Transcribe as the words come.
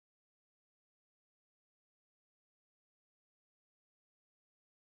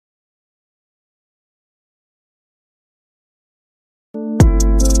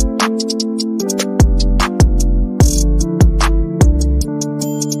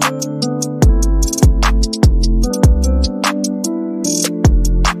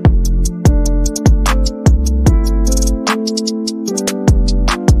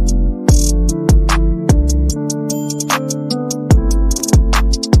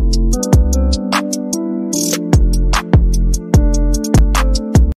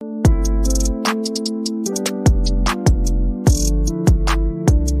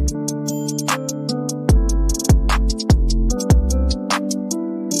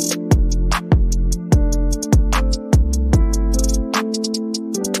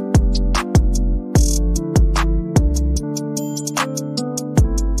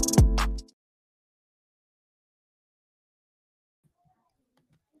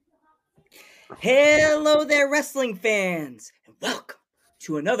Hello there, wrestling fans, and welcome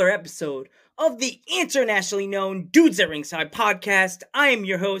to another episode of the internationally known Dudes at Ringside podcast. I am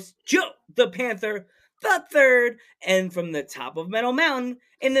your host, Joe the Panther the Third, and from the top of Metal Mountain,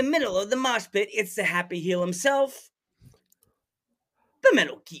 in the middle of the mosh pit, it's the happy heel himself, the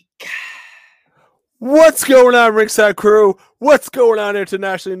Metal Geek. What's going on, Ringside Crew? What's going on,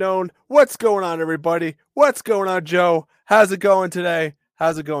 internationally known? What's going on, everybody? What's going on, Joe? How's it going today?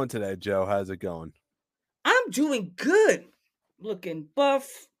 How's it going today, Joe? How's it going? I'm doing good. Looking buff,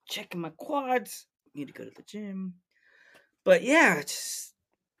 checking my quads. Need to go to the gym. But yeah, just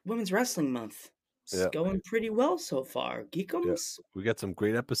Women's Wrestling Month. It's going pretty well so far. Geekums? Yeah. We got some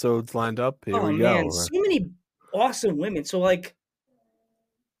great episodes lined up. Here we man, go. So many awesome women. So like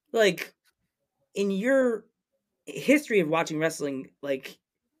in your history of watching wrestling, like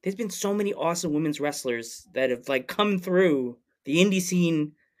there's been so many awesome women's wrestlers that have like come through the indie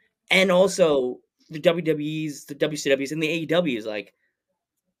scene and also the WWEs, the WCWs, and the AEWs, like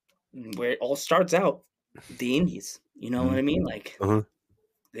where it all starts out, the indies. You know what I mean? Like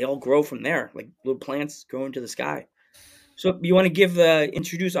they all grow from there, like little plants grow into the sky. So you want to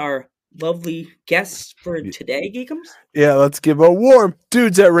introduce our lovely guests for today, Geekums? Yeah, let's give a warm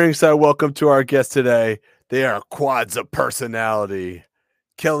Dudes at Ringside welcome to our guests today. They are quads of personality,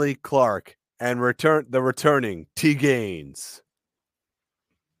 Kelly Clark, and the returning T Gaines.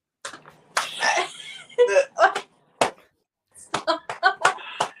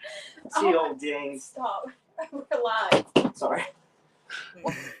 See old Gaines. Stop. We're live. Sorry.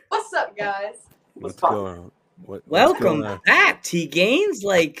 What's up, guys? What's going on? Welcome back, T Gaines.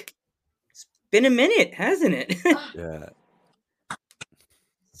 Like, it's been a minute, hasn't it? Yeah.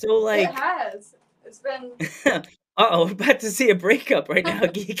 So, like, it has. It's been. Uh-oh, we're about to see a breakup right now,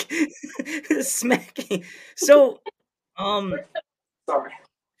 Geek. Smacking. So, Sorry.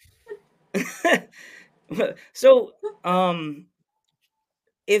 So,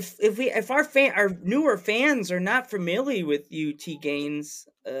 if our newer fans are not familiar with you, T Gaines,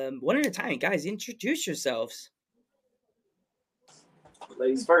 one at a time, guys, introduce yourselves.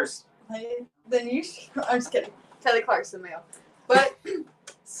 Ladies first. Then you. I'm just kidding. Kelly Clark's the male, but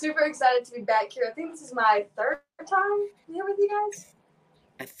super excited to be back here. I think this is my third time here with you guys.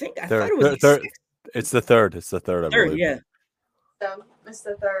 I thought it was third. It's the third. It's the third. I believe. Yeah. So it's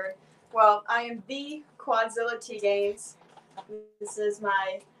the third. Well, I am the Quadzilla T Gaines. This is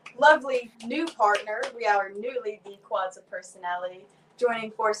my lovely new partner. We are newly the Quads of Personality,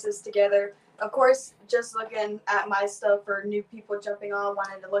 joining forces together. Of course, just looking at my stuff for new people jumping on,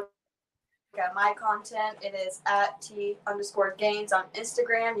 wanting to look at my content. It is at T_Gaines on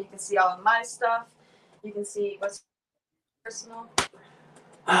Instagram. You can see all of my stuff. You can see what's personal.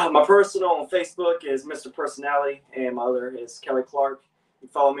 My personal on Facebook is Mr. Personality, and my other is Kelly Clark. You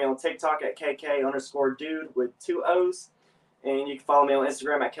can follow me on TikTok at KK_dude with 2 O's. And you can follow me on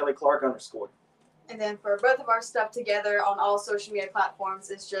Instagram at Kelly Clark _. And then for both of our stuff together on all social media platforms,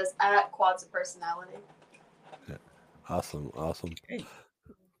 it's just at Quads of Personality. Yeah. Awesome. Okay.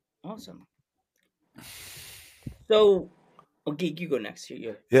 Awesome. So, Geek, you go next.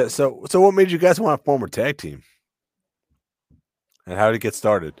 Yeah. So what made you guys want to form a tag team? And how did it get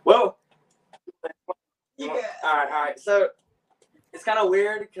started? Well, Yeah. all right. So it's kind of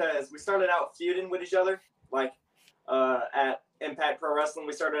weird because we started out feuding with each other, like at Impact Pro Wrestling.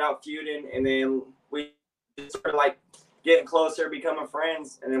 We started out feuding, and then we started like getting closer, becoming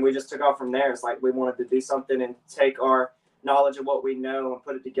friends, and then we just took off from there. It's like we wanted to do something and take our knowledge of what we know and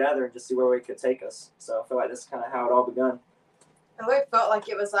put it together and just see where we could take us. So I feel like this is kind of how it all begun. I really felt like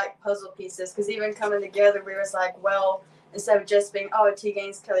it was like puzzle pieces, because even coming together, we was like, well, instead of just being, T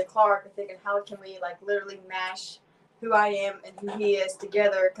Gaines, Kelly Clark, we're thinking, how can we like literally mash who I am and who he is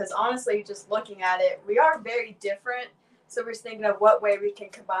together? Because honestly, just looking at it, we are very different. So we're just thinking of what way we can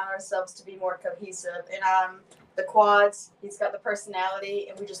combine ourselves to be more cohesive. And the quads. He's got the personality,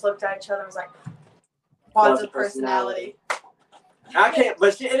 and we just looked at each other and was like, quads of personality. I can't,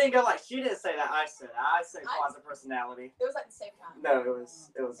 but it didn't go like she didn't say that. I said it. I said quads of personality. It was like the same time. No, it was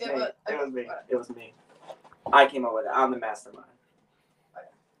me. It was me. I came up with it. I'm the mastermind.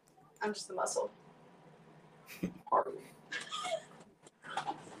 I'm just the muscle. Hardly.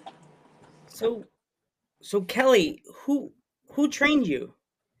 So Kelly, who trained you?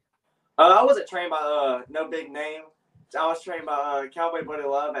 I wasn't trained by no big name. I was trained by Cowboy Buddy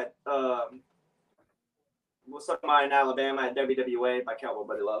Love at somebody in Alabama at WWA by Cowboy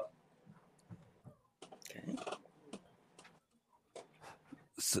Buddy Love. Okay.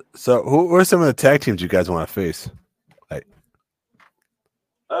 So who are some of the tag teams you guys want to face?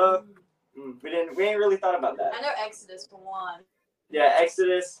 We ain't really thought about that. I know Exodus for one. Yeah,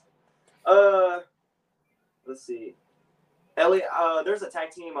 Exodus. Let's see. Ellie, there's a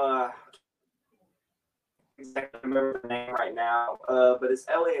tag team. Exactly remember the name right now. But it's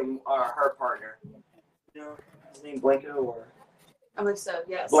Ellie and her partner. You know his name Blanco or? I believe so.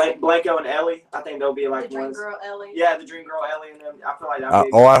 Yes. Blanco and Ellie. I think they'll be like the Dream ones. Girl Ellie. Yeah, the Dream Girl Ellie and them. I feel like that.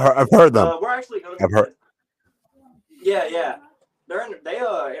 I've heard them. We're actually going to. I've heard. Yeah. They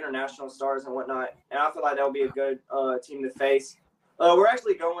international stars and whatnot, and I feel like that would be a good team to face. We're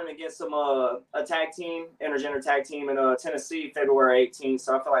actually going against some a tag team, intergender tag team in Tennessee, February 18th.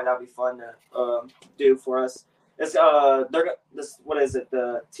 So I feel like that would be fun to do for us. It's what is it?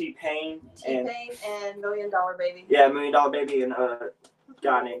 The T-Pain and $1 Million Baby. Yeah, $1 Million Baby and a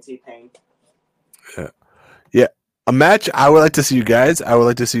guy named T-Pain. Yeah. A match I would like to see you guys. I would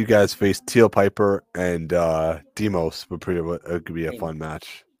like to see you guys face Teal Piper and Demos. It could be a fun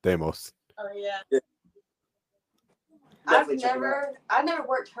match. Demos. Oh yeah. Definitely I've never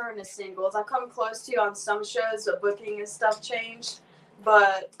worked her in a singles. I've come close to on some shows, but booking and stuff changed.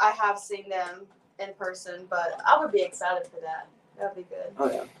 But I have seen them in person. But I would be excited for that. That would be good.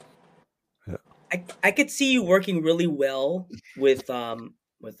 Oh yeah. I could see you working really well with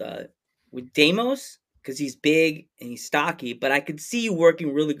Demos because he's big and he's stocky, but I could see you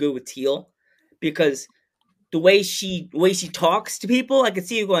working really good with Teal because the way she talks to people, I could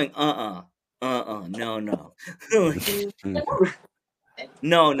see you going no.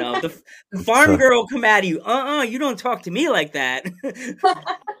 No. The farm girl come at you. You don't talk to me like that.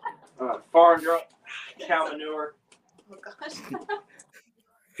 Farm girl, cow manure. Oh gosh.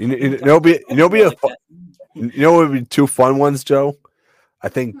 You know what would be two fun ones, Joe? I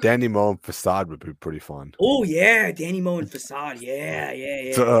think Danny Moe and Facade would be pretty fun. Oh yeah, Danny Moe and Facade.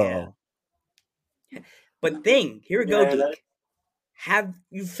 Yeah. But here we go, Geek. Have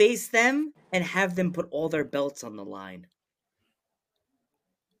you face them and have them put all their belts on the line.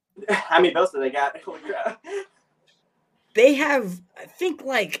 How many belts do they got? They have, I think,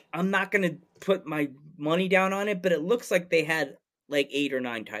 I'm not going to put my money down on it, but it looks like they had 8 or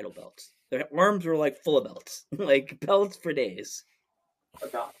 9 title belts. Their arms were full of belts, belts for days. Oh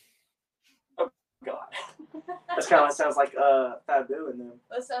God. That's kind of what sounds like Fabu in them.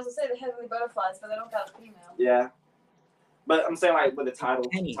 That sounds to say the Heavenly Butterflies, but they don't got a female. Yeah. But I'm saying with the title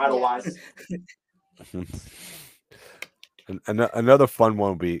wise. Another fun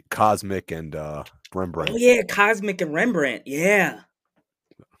one would be Cosmic and Rembrandt. Oh yeah, Cosmic and Rembrandt. Yeah.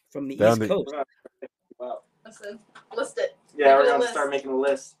 From the East Coast. Wow. Listen, list it. Yeah, we're gonna start making a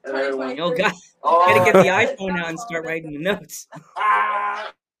list of everyone. Oh God. Gotta get the iPhone out and start writing the notes.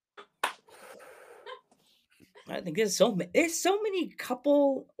 I think there's so many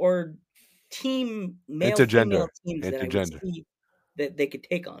couple or team male female teams that I would see that they could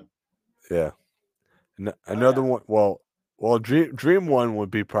take on. Yeah. Another one. Well, dream one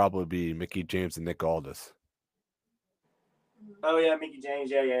would probably be Mickie James and Nick Aldis. Oh yeah, Mickie James.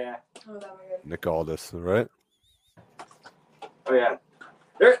 Yeah. Oh, that would be good. Nick Aldis, right? Oh yeah.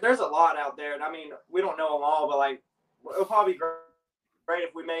 There's a lot out there, and I mean we don't know them all, but it'll probably be great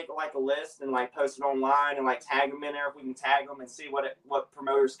if we make a list and post it online and tag them in there if we can tag them and see what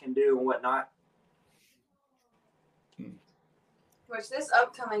promoters can do and whatnot. Which this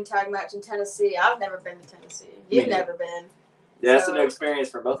upcoming tag match in Tennessee, I've never been to Tennessee. You've never been. Yeah, it's a new experience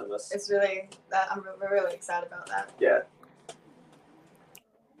for both of us. It's really I'm really excited about that. Yeah.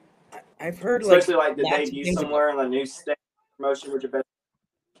 I've heard especially the debut somewhere in a new state promotion with your best.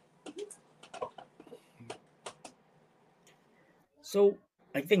 So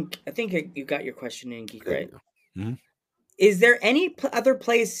I think you got your question in, Geek, right? Mm-hmm. Is there any other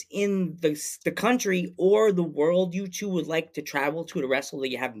place in the country or the world you two would like to travel to wrestle that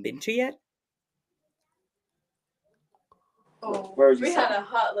you haven't been to yet? Oh, we had a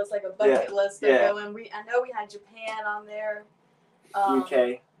hot list, a bucket list. I know we had Japan on there.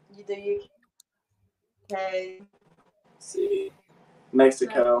 UK. The UK. UK, see,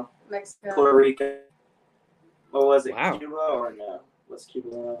 Mexico, Mexico. Puerto Rico. What was it? Wow. Cuba or no? What's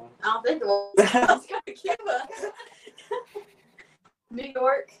Cuba? I don't think it was. Let's go to Cuba. New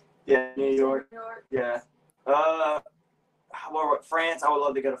York. Yeah, New York. New York. Yeah. France. I would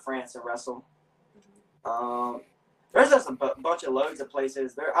love to go to France and wrestle. There's just a bunch of loads of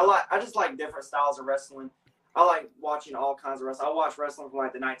places there. I just like different styles of wrestling. I like watching all kinds of wrestling. I watch wrestling from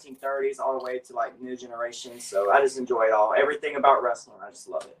like the 1930s all the way to like new generations. So I just enjoy it all. Everything about wrestling, I just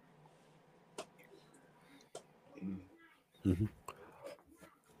love it. Mm-hmm.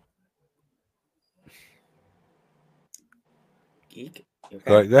 Geek.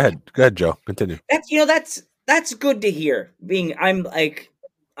 Okay. Go ahead, Joe. Continue. That's good to hear. I'm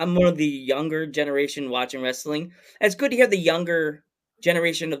one of the younger generation watching wrestling. It's good to hear the younger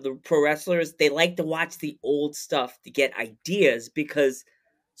generation of the pro wrestlers. They like to watch the old stuff to get ideas because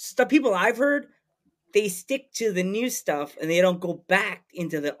the people I've heard, they stick to the new stuff and they don't go back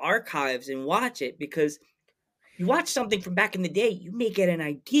into the archives and watch it because you watch something from back in the day, you may get an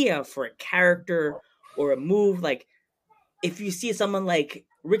idea for a character or a move. Like if you see someone like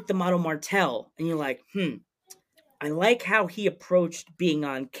Rick the Model Martel and you're like, I like how he approached being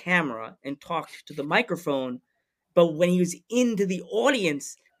on camera and talked to the microphone, but when he was into the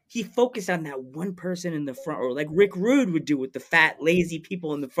audience, he focused on that one person in the front row, like Rick Rude would do with the fat, lazy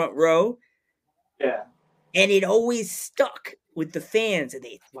people in the front row. Yeah. And it always stuck with the fans, and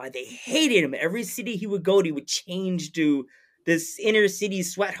they hated him. Every city he would go to, he would change to this inner city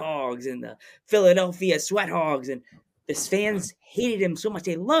Sweat Hogs and the Philadelphia Sweat Hogs, and the fans hated him so much.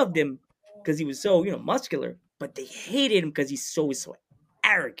 They loved him because he was so muscular, but they hated him because he's so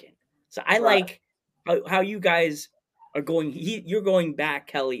arrogant. So I like how you guys are going. You're going back,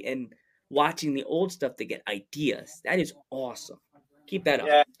 Kelly, and watching the old stuff to get ideas. That is awesome. Keep that up.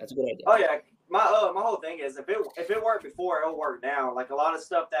 Yeah. That's a good idea. Oh yeah. My whole thing is if it worked before, it'll work now. Like a lot of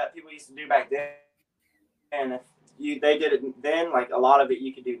stuff that people used to do back then, and if they did it then, like a lot of it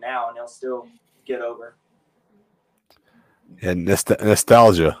you can do now, and they'll still get over. And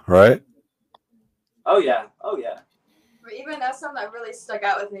nostalgia, right? Oh yeah. But even that's something that really stuck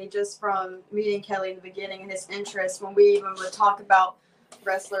out with me just from meeting Kelly in the beginning and his interest when we even would talk about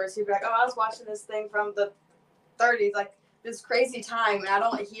wrestlers. He'd be like, "Oh, I was watching this thing from the 30s, like this crazy time," and I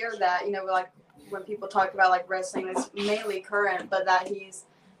don't hear that, like when people talk about like wrestling, it's mainly current, but that he's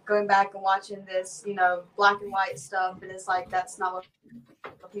going back and watching this, black and white stuff, and it's like that's not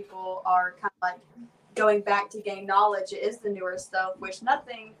what people are kind of like going back to gain knowledge. It is the newer stuff, which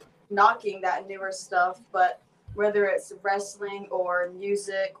nothing knocking that newer stuff, but whether it's wrestling or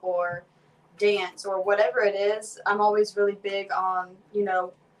music or dance or whatever it is, I'm always really big on,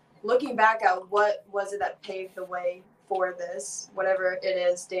 looking back at what was it that paved the way for this, whatever it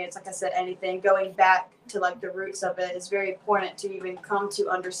is, dance, like I said, anything, going back to like the roots of it is very important to even come to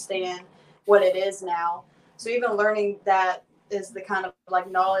understand what it is now. So even learning that is the kind of like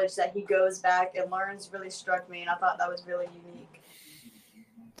knowledge that he goes back and learns really struck me, and I thought that was really unique.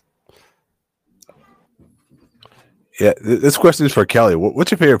 Yeah, this question is for Kelly. What's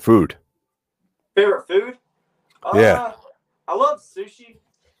your favorite food? Favorite food? Yeah. I love sushi.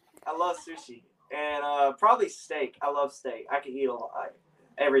 And probably steak. I love steak. I can eat a lot.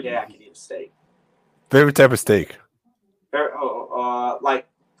 Every day I can eat a steak. Favorite type of steak? Like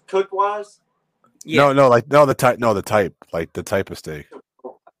cook wise? Yeah. No, the type. Like the type of steak.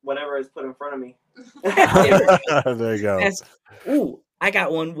 Whatever is put in front of me. There you go. Ooh, I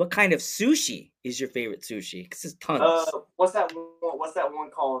got one. What kind of sushi is your favorite sushi? Because there's tons. What's that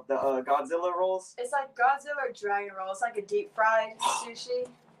one called? The Godzilla rolls? It's like Godzilla or Dragon Roll. It's like a deep fried sushi.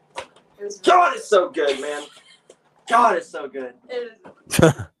 God, it's so good, man. God, it's so good. It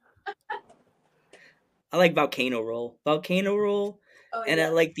is. I like volcano roll. Oh, And yeah. I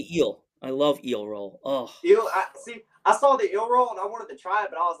like the eel. I love eel roll. Oh. Eel, I saw the eel roll and I wanted to try it,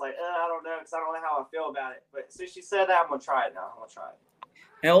 but I was like, I don't know, because I don't know how I feel about it. But since she said that, I'm gonna try it now.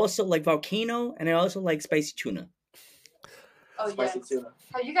 I also like volcano, and I also like spicy tuna. Oh, Spicy yes. tuna.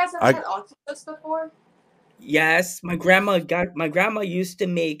 Have you guys ever had octopus before? Yes, my grandma used to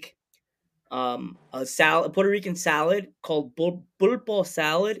make a Puerto Rican salad called pulpo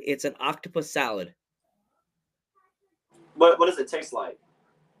salad. It's an octopus salad. What does it taste like?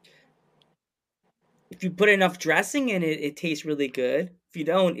 If you put enough dressing in it, it tastes really good. If you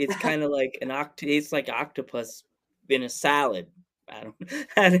don't, it's kind of like it's like octopus in a salad. I don't know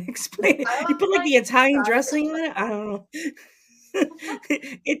how to explain it. You put like the Italian dressing on it. I don't know.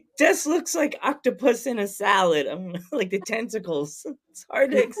 It just looks like octopus in a salad. Like the tentacles. It's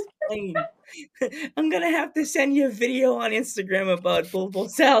hard to explain. I'm gonna have to send you a video on Instagram about pulpo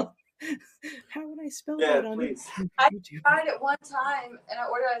salad. How would I spell Yeah, that on please. YouTube? I tried it one time and I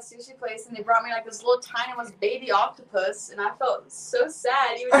ordered at a sushi place and they brought me like this little tiny little baby octopus and I felt so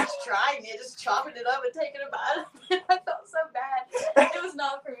sad even just trying it, just chopping it up and taking a bite. I felt so bad. It was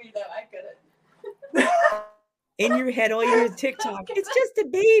not for me though. I couldn't. In your head, all you hear is TikTok. It's just a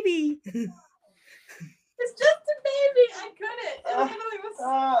baby. It's just a baby. I couldn't. It literally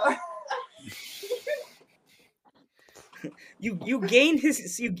was. You gained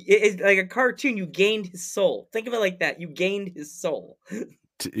his. It's like a cartoon. You gained his soul. Think of it like that. You gained his soul.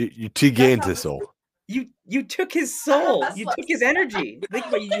 You gained his soul. You took his soul. That's You like- took his energy. Think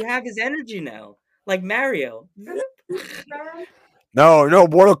about it, you have his energy now, like Mario. No,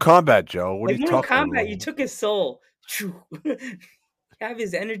 Mortal Kombat, Joe. What Like are you Mortal talking Kombat, about? you took his soul. You have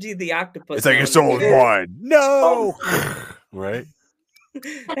his energy, the octopus. It's like your now. soul is mine. No, right?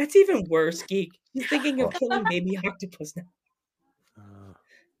 That's even worse, Geek. You're thinking of killing baby octopus now.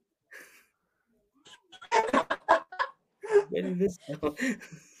 Where did this go?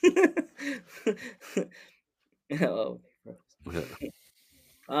 Oh.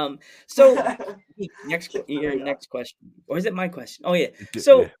 So next question, or is it my question? Oh yeah.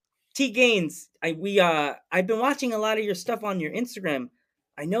 So T Gaines, I've been watching a lot of your stuff on your Instagram.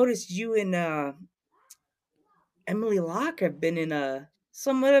 I noticed you and Emily Locke have been in a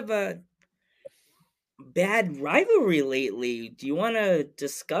somewhat of a bad rivalry lately. Do you want to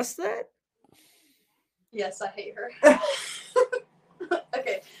discuss that? Yes, I hate her.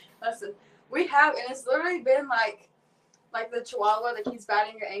 Okay, listen. We have, and it's literally been like the chihuahua that keeps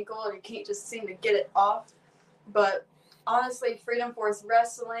biting your ankle and you can't just seem to get it off. But honestly, Freedom Force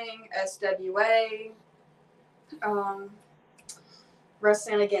Wrestling, SWA,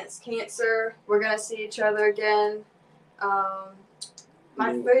 Wrestling Against Cancer, we're gonna see each other again.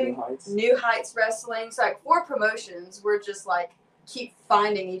 New Heights Wrestling. So like 4 promotions. We're just like keep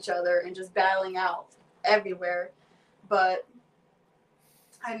finding each other and just battling out everywhere. But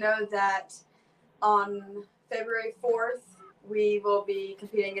I know that on February 4th, we will be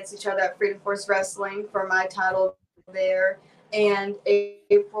competing against each other at Freedom Force Wrestling for my title there. And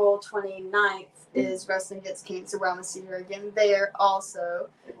April 29th is Wrestling Against Cancer. We're going to see her again there also.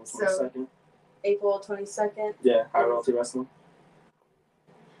 April 22nd. April 22nd. Yeah, High Royalty Wrestling.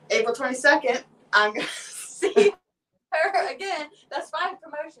 April 22nd, I'm going to see her again. That's 5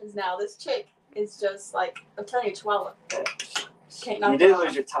 promotions now. This chick is just like, I'm telling you, Chihuahua. You did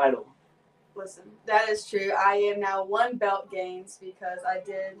lose your title. Listen, that is true. I am now 1 belt gains because I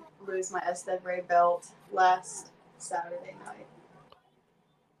did lose my SWA belt last Saturday night.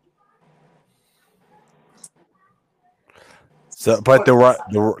 So, but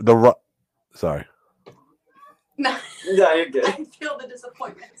sorry. No, Yeah, you're good. I feel the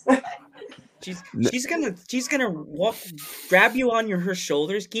disappointment. She's gonna grab you on her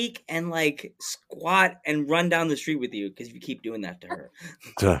shoulders, Geek, and like squat and run down the street with you because you keep doing that to her.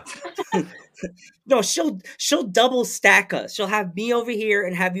 No, she'll double stack us. She'll have me over here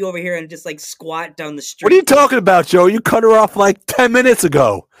and have you over here and just like squat down the street. What are you talking about, Joe? You cut her off like 10 minutes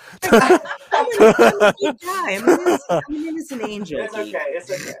ago. I'm an innocent angel. It's Geek. okay.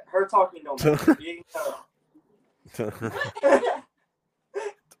 It's okay. Her talking don't matter. You can tell her.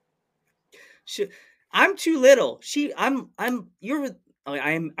 I'm too little.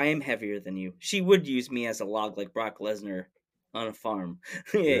 I am heavier than you. She would use me as a log like Brock Lesnar on a farm.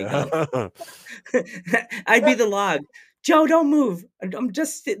 I'd be the log. Joe, don't move. I'm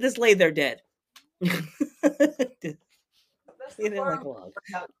just lay there dead. That's Lay the there like a farm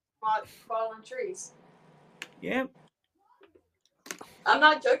log. fallen trees. Yeah. I'm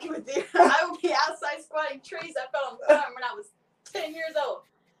not joking with you. I will be outside squatting trees. I fell on the farm when I was 10 years old.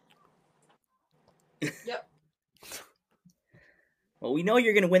 Yep. Well, we know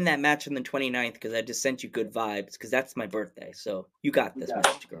you're going to win that match on the 29th because I just sent you good vibes because that's my birthday. So you got this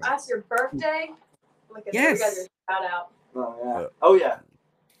match, girl. That's your birthday? Look at Yes. that. You got your shout out. Oh, yeah. Oh, yeah.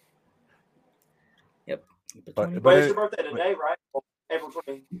 Yep. But But it's your birthday today, right? April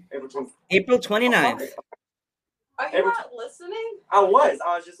 20. April 29th. Are you not listening? I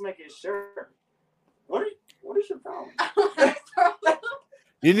was just making sure. What is your problem?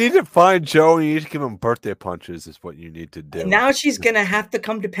 You need to find Joe and you need to give him birthday punches is what you need to do. Now she's going to have to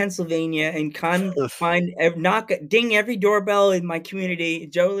come to Pennsylvania and ding every doorbell in my community.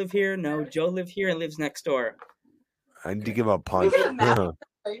 Joe live here? No, Joe live here and lives next door. I need to give him a punch.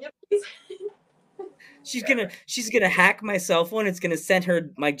 She's gonna hack my cell phone. It's gonna send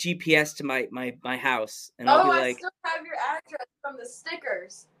her my GPS to my house, and I'll be I like, still have your address from the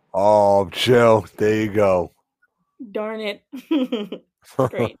stickers. Oh, Joe, there you go. "Darn it!"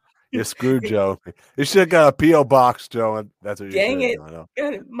 Great. You're screwed, Joe. You should have got a P.O. box, Joe. And that's what you Dang should it. have done.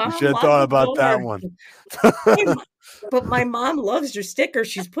 God, You Mom, should have lock thought the about that door. one. Hey, but my mom loves your sticker.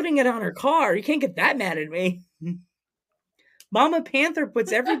 She's putting it on her car. You can't get that mad at me. Mama Panther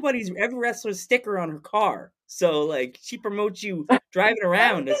puts every wrestler's sticker on her car. So like she promotes you driving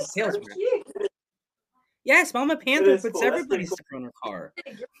around as a That's so sales rep. cute. Yes, Mama Panther is puts cool. That's everybody's pretty cool. sticker on her car.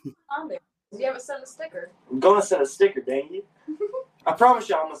 On there. You haven't sent a sticker. I'm gonna send a sticker, dang you. I promise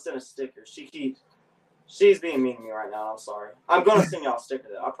y'all I'm gonna send a sticker. She's being mean to me right now. I'm sorry. I'm gonna send y'all a sticker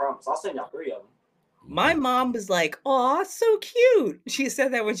though. I promise. I'll send y'all 3 of them. My mom was like, "Aw, so cute." She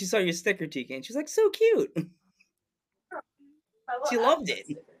said that when she saw your sticker, TK. She was like, "So cute." She loved it.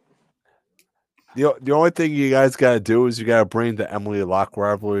 The only thing you guys got to do is you got to bring the Emily Locke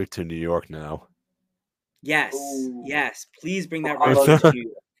rivalry to New York now. Yes, Ooh. yes. Please bring that I love rivalry to New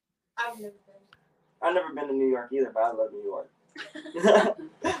York. I've never been. I've never been to New York either, but I love New York.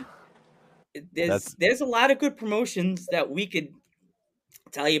 There's a lot of good promotions that we could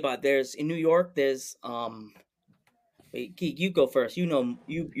tell you about. There's in New York. There's wait, Geek, you go first. You know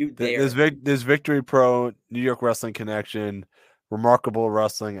you there. There's Victory Pro, New York Wrestling Connection, Remarkable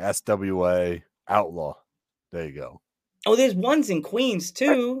Wrestling, SWA, Outlaw. There you go. Oh, there's ones in Queens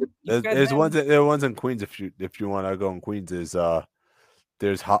too. There are ones in Queens if you want to go in Queens.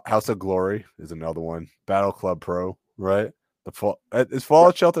 There's House of Glory is another one. Battle Club Pro, right? Is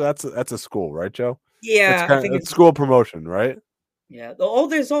Fallout Shelter? That's a school, right, Joe? Yeah, I think it's school promotion, right? Yeah. Oh,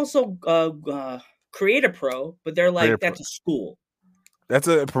 there's also Creator Pro, but they're like that's a school. That's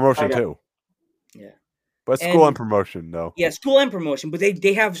a promotion too. Yeah. But school and promotion, though. Yeah, school and promotion. But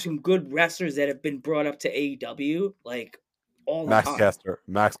they have some good wrestlers that have been brought up to AEW, like all the time. Max Caster.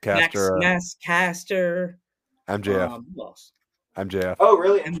 Max Caster. MJF. Who else? MJF. Oh,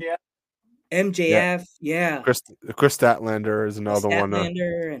 really? MJF? MJF, yeah. Chris Statlander is another one.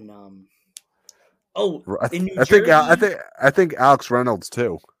 Statlander and in New Jersey. I think Alex Reynolds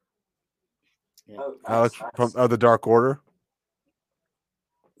too. Yeah. Oh, Alex nice. from the Dark Order.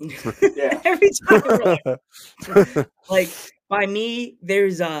 Yeah. Every time like by me,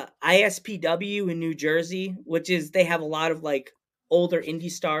 there's ISPW in New Jersey, which is they have a lot of like older indie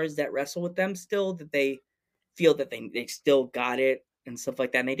stars that wrestle with them still, that they feel that they still got it and stuff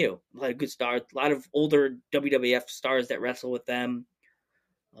like that. And they do a lot of good stars, a lot of older WWF stars that wrestle with them.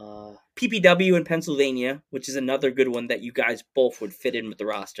 PPW in Pennsylvania, which is another good one that you guys both would fit in with the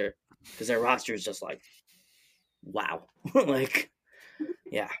roster, because their roster is just like wow. Like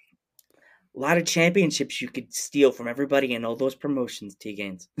yeah, a lot of championships you could steal from everybody in all those promotions,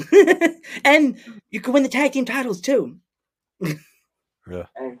 T-Gains. And you can win the tag team titles too. Yeah.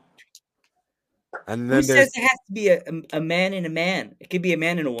 And then who says it has to be a man and a man? It could be a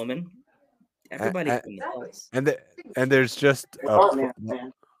man and a woman. Everybody can win the belts. And there's just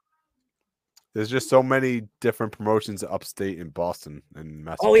there's just so many different promotions upstate in Boston and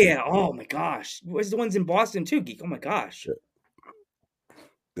Massachusetts. Oh yeah! Oh my gosh! Where's the ones in Boston too, Geek? Oh my gosh!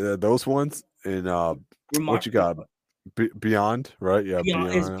 Those ones in what you got? Beyond, right? Yeah,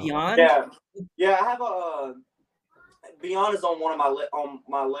 Beyond is Beyond. Yeah. I have a Beyond is on one of on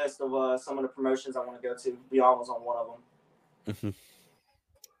my list of some of the promotions I want to go to. Beyond was on one of them. Mm-hmm.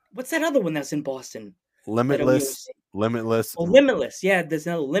 What's that other one that's in Boston? Limitless. Oh, Limitless. Yeah, there's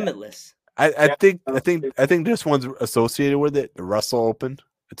another Limitless. I think this one's associated with it. The Wrestle Open.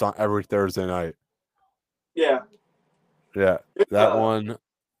 It's on every Thursday night. Yeah. Yeah, that one.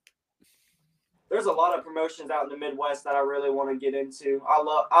 There's a lot of promotions out in the Midwest that I really want to get into.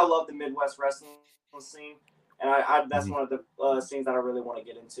 I love the Midwest wrestling scene, and that's one of the scenes that I really want to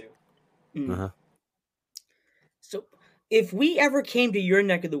get into. Uh-huh. So, if we ever came to your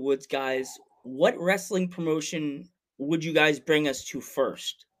neck of the woods, guys, what wrestling promotion would you guys bring us to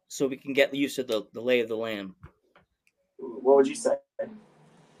first, so we can get used to the lay of the land? What would you say?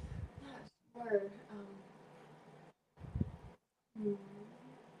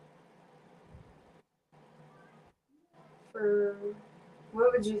 For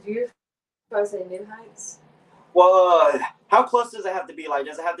what would you do? If I say New Heights? Well, how close does it have to be? Like,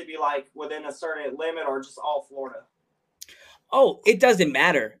 does it have to be like within a certain limit, or just all Florida? Oh, it doesn't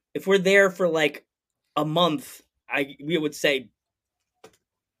matter. If we're there for like a month, we would say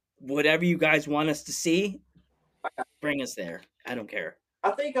whatever you guys want us to see, bring us there. I don't care.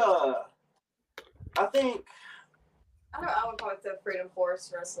 I think I would probably say Freedom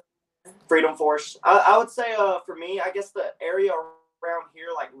Force Wrestling. Freedom Force. I would say for me, I guess the area around here,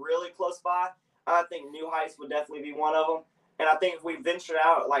 like really close by, I think New Heights would definitely be one of them. And I think if we ventured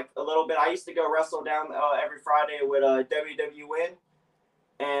out like a little bit, I used to go wrestle down every Friday with WWN,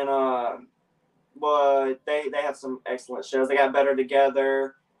 and but they have some excellent shows. They got Better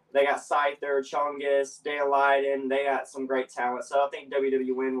Together, They got Scyther, Chungus, Dan Lyden. They got some great talent. So I think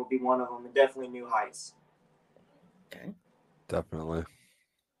WWE will be one of them, and definitely new heights. Okay. Definitely.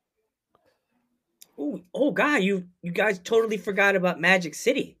 Oh, God, you guys totally forgot about Magic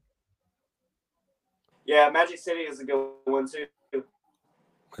City. Yeah, Magic City is a good one too.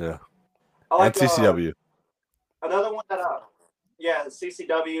 Yeah. I like And CCW. another one that yeah,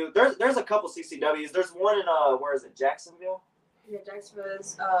 CCW. There's a couple CCWs. There's one in where is it? Jacksonville. Yeah, Jacksonville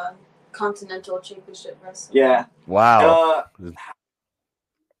is Continental Championship Wrestling. Yeah. Wow.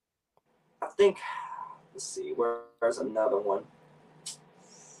 I think. Let's see. Where's another one?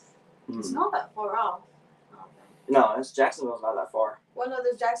 It's not that far off. No, it's Jacksonville's not that far. Well, no,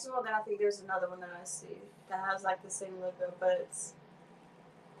 there's Jacksonville. Then I think there's another one that I see that has like the same logo, but it's.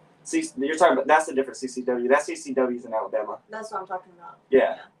 See, you're talking about that's a different CCW. That CCW's in Alabama. That's what I'm talking about.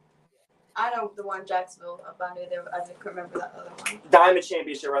 Yeah. I know the one in Jacksonville. I knew there. I just couldn't remember that other one. Diamond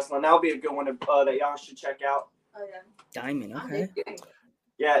Championship Wrestling. That would be a good one that y'all should check out. Oh yeah. Diamond, okay.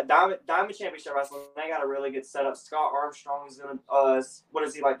 Yeah, Diamond Championship Wrestling. They got a really good setup. Scott Armstrong is gonna. What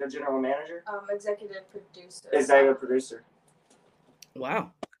is he like? Their general manager. Executive producer. Executive producer.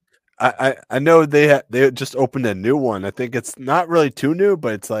 Wow. I know they just opened a new one. I think it's not really too new,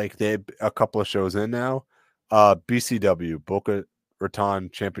 but it's like they have a couple of shows in now. BCW, Boca Raton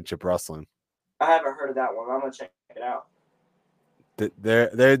Championship Wrestling. I haven't heard of that one. I'm gonna check it out. They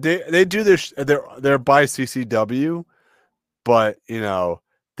do they're by CCW, but you know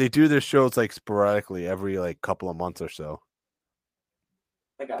they do their shows like sporadically every like couple of months or so.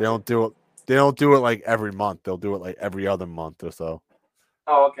 They don't do it like every month. They'll do it like every other month or so.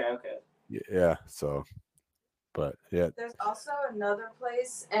 Oh, okay. Yeah. So, but yeah. There's also another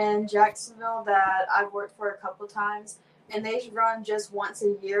place in Jacksonville that I've worked for a couple times, and they run just once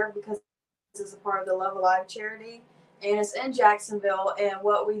a year because this is a part of the Love Alive charity, and it's in Jacksonville. And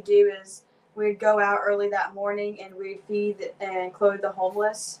what we do is we'd go out early that morning and we'd feed and clothe the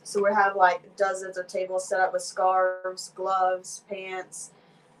homeless. So we have like dozens of tables set up with scarves, gloves, pants.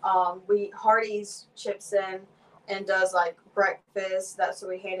 Hardee's chips in and does like breakfast. That's what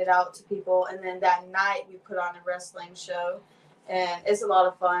we hand it out to people. And then that night we put on a wrestling show, and it's a lot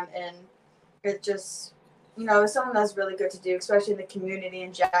of fun. And it just, it's something that's really good to do, especially in the community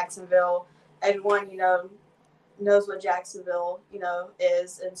in Jacksonville. Everyone, knows what Jacksonville,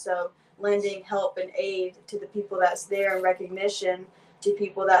 is. And so lending help and aid to the people that's there and recognition to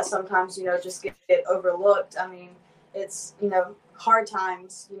people that sometimes, just get overlooked. I mean, it's, hard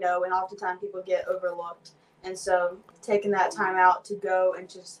times, and oftentimes people get overlooked. And so taking that time out to go and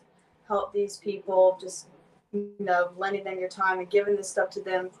just help these people, just, lending them your time and giving this stuff to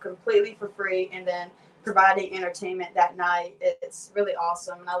them completely for free, and then providing entertainment that night. It's really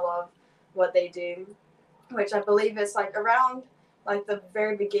awesome. And I love what they do, which I believe is like around like the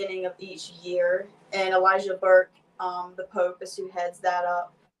very beginning of each year. And Elijah Burke, the Pope, is who heads that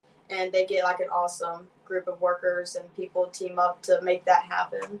up. And they get like an awesome group of workers and people team up to make that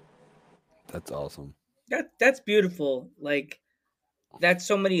happen. That's awesome. That's beautiful. Like, that's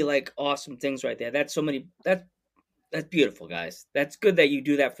so many like awesome things right there. That's beautiful, guys. That's good that you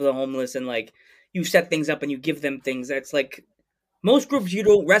do that for the homeless, and like you set things up and you give them things. That's like most groups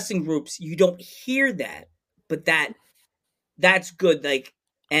wrestling groups, you don't hear that, but that's good. Like,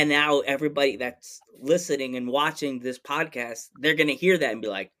 and now everybody that's listening and watching this podcast, they're gonna hear that and be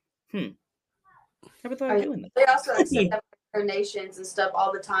like, never thought of doing that. They also accept donations and stuff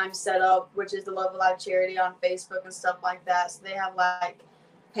all the time set up, which is the Love Alive charity on Facebook and stuff like that. So they have like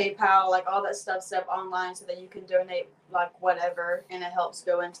PayPal, like all that stuff set up online so that you can donate like whatever, and it helps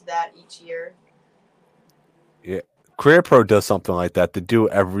go into that each year. Yeah. Career Pro does something like that. They do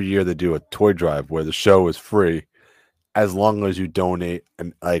every year. They do a toy drive where the show is free as long as you donate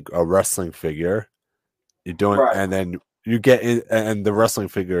a wrestling figure. You don't, right. And then you get in, and the wrestling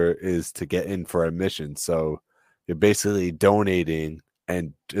figure is to get in for admission. So you're basically donating,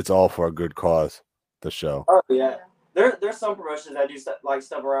 and it's all for a good cause. The show. Oh yeah, there's some promotions that do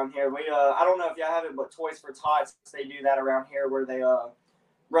stuff around here. We I don't know if y'all have it, but Toys for Tots, they do that around here where they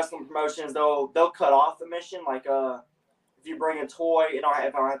wrestling promotions they'll cut off admission. Like if you bring a toy, it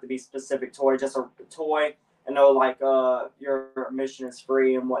don't have to be a specific toy, just a toy, and they'll like your admission is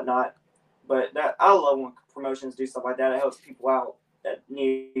free and whatnot. But I love when promotions do stuff like that. It helps people out that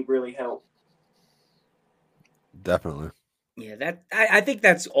need really help. Definitely. Yeah, I think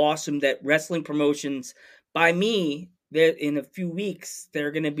that's awesome that wrestling promotions, by me, in a few weeks,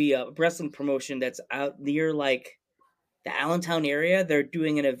 they're going to be a wrestling promotion that's out near like the Allentown area. They're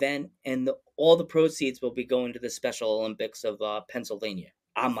doing an event, and all the proceeds will be going to the Special Olympics of Pennsylvania.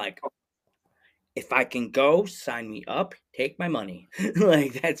 I'm like, if I can go, sign me up, take my money.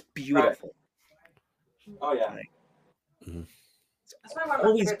 Like that's beautiful. Oh yeah. That's probably one of my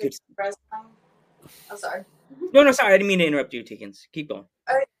Always favorite good. things about wrestling. I'm sorry. No, sorry, I didn't mean to interrupt you, Tikins. Keep going.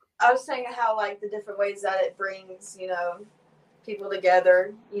 I was saying how like the different ways that it brings, people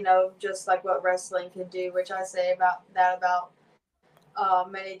together, just like what wrestling can do, which I say about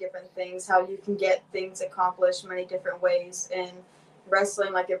many different things, how you can get things accomplished many different ways in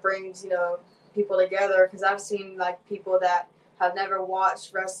wrestling. Like it brings, people together, because I've seen like people that have never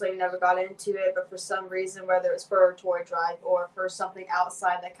watched wrestling, never got into it, but for some reason, whether it's for a toy drive or for something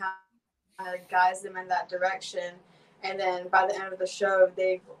outside that kind of guides them in that direction, and then by the end of the show,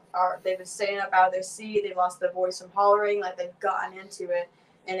 they've been staying up out of their seat, they've lost their voice from hollering, like they've gotten into it,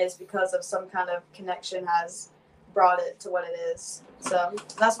 and it's because of some kind of connection has brought it to what it is. So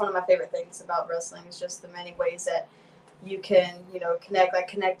that's one of my favorite things about wrestling, is just the many ways that you can, connect, like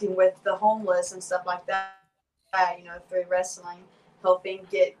connecting with the homeless and stuff like that, through wrestling, helping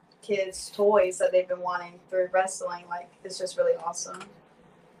get kids toys that they've been wanting through wrestling. Like, it's just really awesome.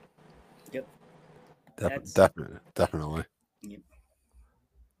 Yep. Definitely. Yep.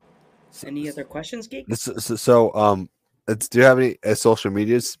 Any other questions, Geek? Do you have any social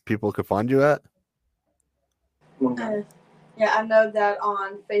medias people could find you at? Yeah, I know that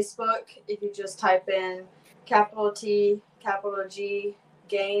on Facebook, if you just type in capital T, capital G,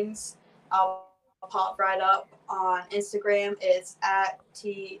 Gains, I'll pop right up. On Instagram, it's at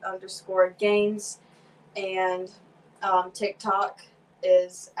T_Gains, and TikTok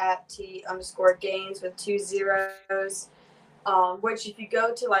is at T_Gains with 2 zeros. Which if you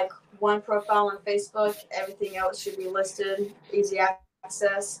go to like one profile on Facebook, everything else should be listed, easy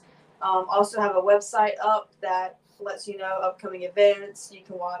access. Also have a website up that lets you know upcoming events. You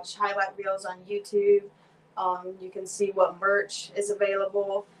can watch highlight reels on YouTube. You can see what merch is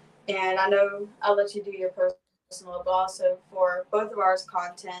available. And I know I'll let you do your personal, but also for both of ours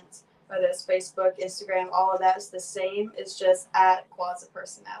content, whether it's Facebook, Instagram, all of that's the same. It's just at Quads of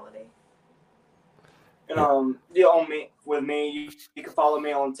Personality. And with me, you can follow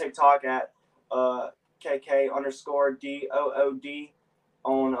me on TikTok at KK_DOOD.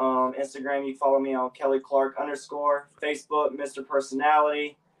 On Instagram, you follow me on Kelly Clark_. Facebook, Mr.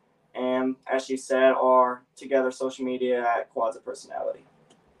 Personality. And as she said, our together social media at Quads of Personality.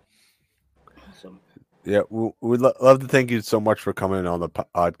 Awesome. Yeah, we'd love to thank you so much for coming on the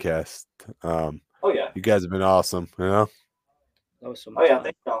podcast. Oh yeah, you guys have been awesome. That was so much fun. fun.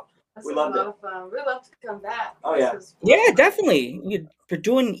 Thank y'all. We loved it. We love to come back. Oh yeah. Yeah, definitely. We're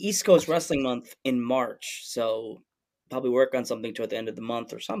doing East Coast Wrestling Month in March, so probably work on something toward the end of the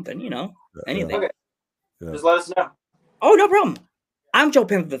month or something. Anything. Okay. Yeah. Just let us know. Oh, no problem. I'm Joe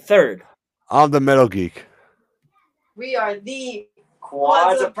Panther III. I'm the Metal Geek. We are the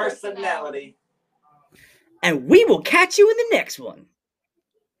Quads of Personality. And we will catch you in the next one.